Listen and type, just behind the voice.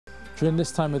During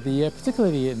this time of the year,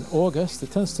 particularly in August,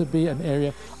 it tends to be an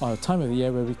area or a time of the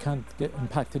year where we can get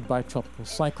impacted by tropical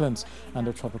cyclones and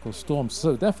the tropical storms.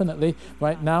 So definitely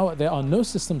right now there are no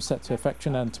systems set to affect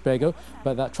Trinidad and Tobago,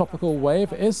 but that tropical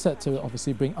wave is set to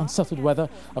obviously bring unsettled weather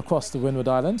across the Windward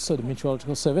Islands. So the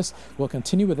Meteorological Service will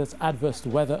continue with its adverse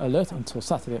weather alert until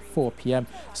Saturday at 4 p.m.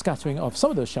 Scattering of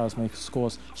some of those showers may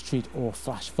cause street or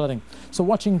flash flooding. So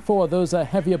watching for those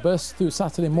heavier bursts through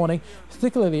Saturday morning,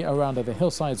 particularly around the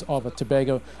hillsides of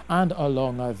Tobago and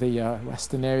along the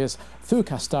western areas through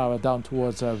Castara down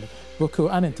towards Buku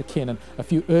and into Canaan. A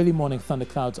few early morning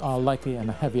thunderclouds are likely and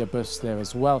a heavier burst there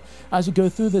as well. As you go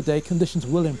through the day, conditions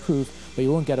will improve, but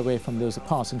you won't get away from those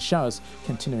passing showers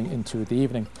continuing into the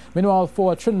evening. Meanwhile,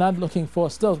 for Trinidad, looking for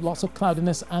still lots of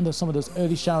cloudiness and some of those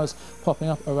early showers popping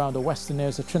up around the western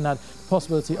areas of Trinidad.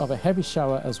 Possibility of a heavy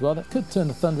shower as well that could turn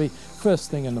to thundery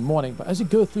first thing in the morning. But as you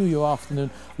go through your afternoon,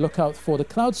 look out for the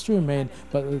clouds to remain,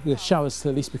 but the showers to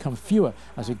at least become fewer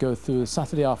as we go through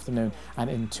Saturday afternoon and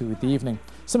into the evening.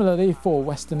 Similarly, for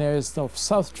western areas of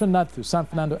South Trinidad through San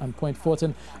Fernando and Point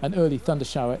Fortin, an early thunder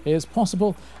shower is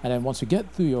possible. And then once you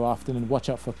get through your afternoon, watch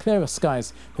out for clearer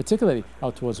skies, particularly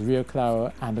out towards Rio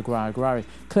Claro and the Guaragari,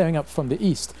 clearing up from the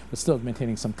east, but still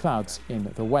maintaining some clouds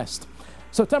in the west.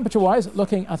 So temperature-wise,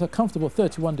 looking at a comfortable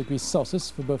 31 degrees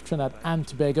Celsius for both Trinidad and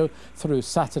Tobago through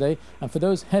Saturday. And for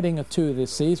those heading to the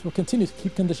seas, we'll continue to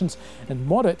keep conditions in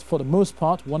moderate for the most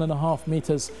part, 1.5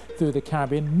 meters through the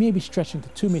Caribbean, maybe stretching to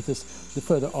 2 meters the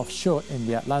further offshore in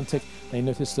the Atlantic. They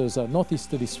notice those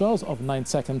northeasterly swells of 9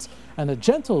 seconds, and a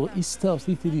gentle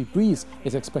east-southeasterly breeze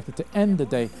is expected to end the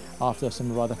day after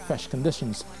some rather fresh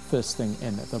conditions first thing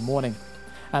in the morning.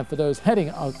 And for those heading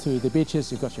out to the beaches,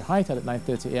 you've got your high tide at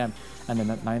 9:30 a.m. and then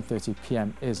at 9:30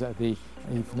 p.m. is the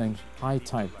evening high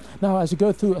tide. Now, as you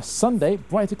go through a Sunday,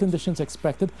 brighter conditions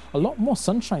expected, a lot more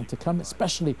sunshine to come,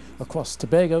 especially across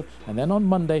Tobago. And then on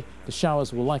Monday, the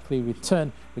showers will likely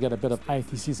return. We get a bit of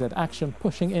ITCZ action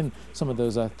pushing in some of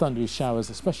those thundery showers,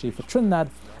 especially for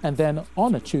Trinidad. And then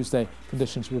on a Tuesday,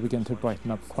 conditions will begin to brighten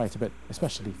up quite a bit,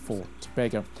 especially for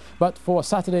Tobago. But for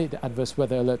Saturday, the adverse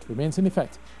weather alert remains in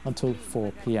effect until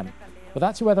 4 p.m. But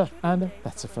that's your weather, and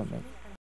that's it from me.